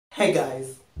Hey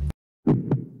guys.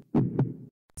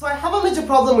 So I have a major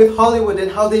problem with Hollywood and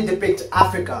how they depict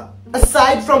Africa.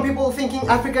 Aside from people thinking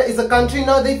Africa is a country,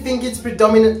 now they think it's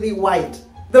predominantly white.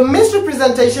 The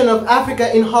misrepresentation of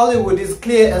Africa in Hollywood is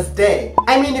clear as day.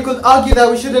 I mean, you could argue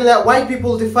that we shouldn't let white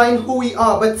people define who we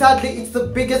are, but sadly it's the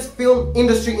biggest film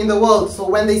industry in the world, so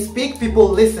when they speak, people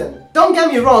listen. Don't get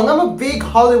me wrong, I'm a big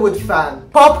Hollywood fan.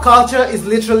 Pop culture is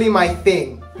literally my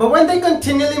thing. But when they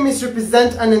continually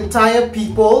misrepresent an entire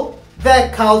people,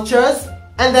 their cultures,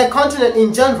 and their continent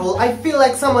in general, I feel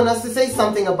like someone has to say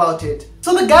something about it.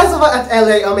 So the guys over at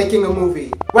LA are making a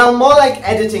movie. Well, more like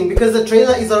editing, because the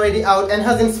trailer is already out and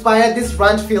has inspired this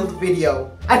rant-filled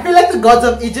video. I feel like the Gods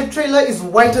of Egypt trailer is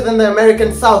whiter than the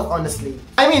American South, honestly.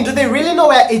 I mean, do they really know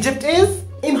where Egypt is?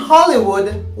 In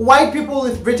Hollywood, white people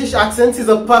with British accents is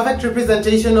a perfect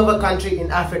representation of a country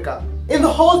in Africa. In the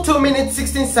whole 2 minutes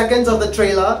 16 seconds of the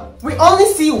trailer, we only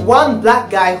see one black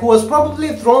guy who was probably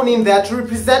thrown in there to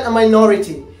represent a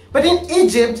minority. But in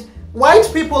Egypt, white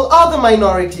people are the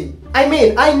minority. I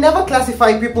mean, I never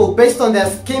classify people based on their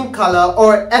skin color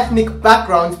or ethnic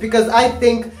backgrounds because I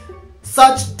think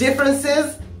such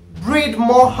differences breed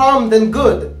more harm than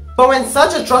good. But when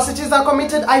such atrocities are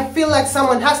committed, I feel like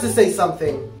someone has to say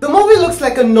something. The movie looks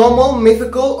like a normal,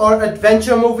 mythical or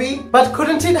adventure movie, but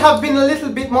couldn't it have been a little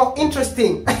bit more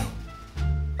interesting?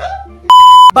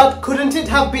 But couldn't it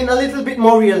have been a little bit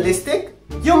more realistic?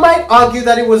 You might argue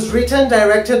that it was written,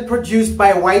 directed, produced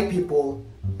by white people.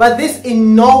 But this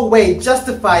in no way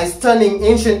justifies turning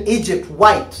ancient Egypt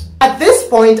white. At this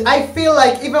point, I feel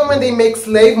like even when they make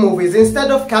slave movies,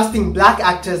 instead of casting black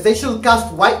actors, they should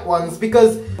cast white ones,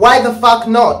 because why the fuck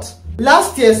not?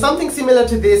 Last year, something similar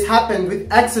to this happened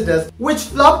with Exodus, which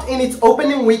flopped in its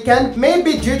opening weekend,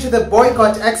 maybe due to the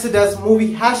boycott Exodus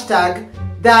movie hashtag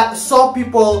that saw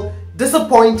people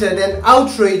disappointed and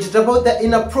outraged about the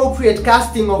inappropriate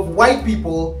casting of white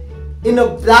people in a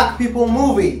black people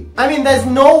movie. I mean, there's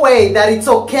no way that it's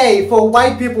okay for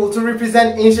white people to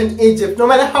represent ancient Egypt, no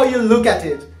matter how you look at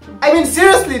it. I mean,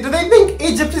 seriously, do they think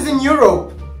Egypt is in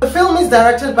Europe? The film is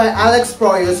directed by Alex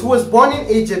Proyas, who was born in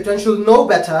Egypt and should know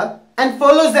better, and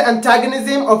follows the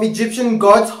antagonism of Egyptian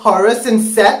gods Horus and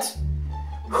Set,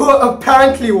 who are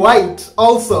apparently white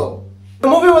also. The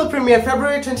movie will premiere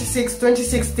February 26,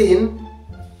 2016,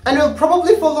 and will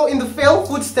probably follow in the failed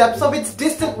footsteps of its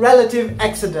distant relative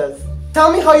Exodus. Tell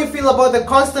me how you feel about the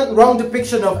constant wrong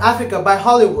depiction of Africa by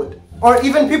Hollywood, or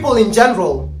even people in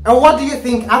general. And what do you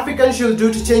think Africans should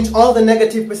do to change all the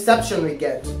negative perception we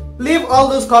get? Leave all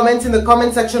those comments in the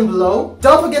comment section below.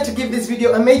 Don't forget to give this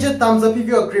video a major thumbs up if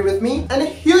you agree with me, and a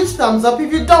huge thumbs up if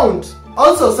you don't.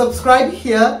 Also, subscribe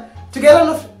here to get a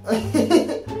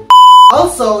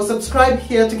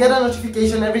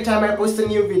notification every time I post a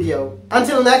new video.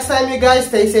 Until next time, you guys,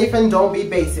 stay safe and don't be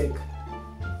basic.